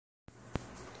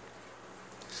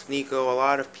Sneako, a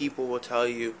lot of people will tell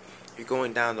you you're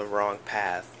going down the wrong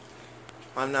path.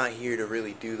 I'm not here to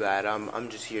really do that. I'm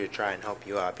just here to try and help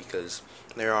you out because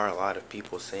there are a lot of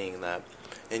people saying that,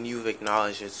 and you've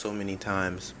acknowledged it so many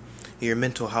times. Your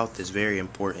mental health is very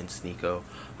important, Sneako.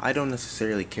 I don't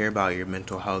necessarily care about your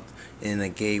mental health in a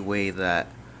gay way that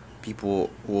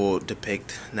people will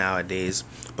depict nowadays,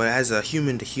 but as a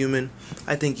human to human,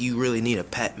 I think you really need a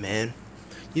pet, man.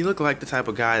 You look like the type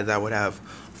of guy that would have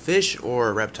fish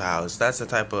or reptiles. That's the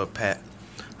type of pet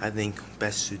I think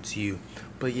best suits you.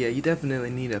 But yeah, you definitely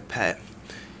need a pet.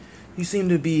 You seem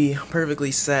to be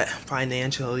perfectly set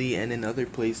financially and in other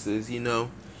places, you know.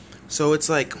 So it's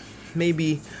like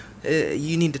maybe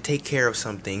you need to take care of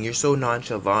something. You're so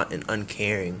nonchalant and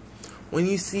uncaring. When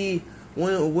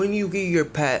you get your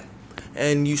pet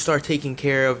and you start taking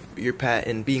care of your pet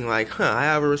and being like, I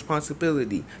have a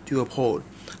responsibility to uphold.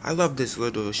 I love this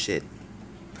little shit.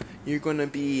 You're gonna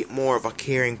be more of a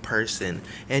caring person,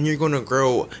 and you're gonna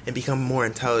grow and become more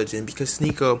intelligent, because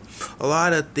Sneako, a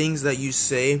lot of things that you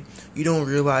say, you don't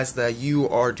realize that you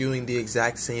are doing the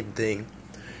exact same thing.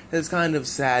 It's kind of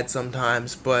sad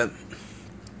sometimes, but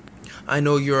I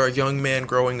know you're a young man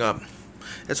growing up.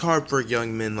 It's hard for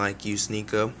young men like you,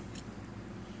 Sneako.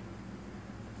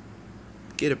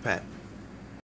 Get a pet.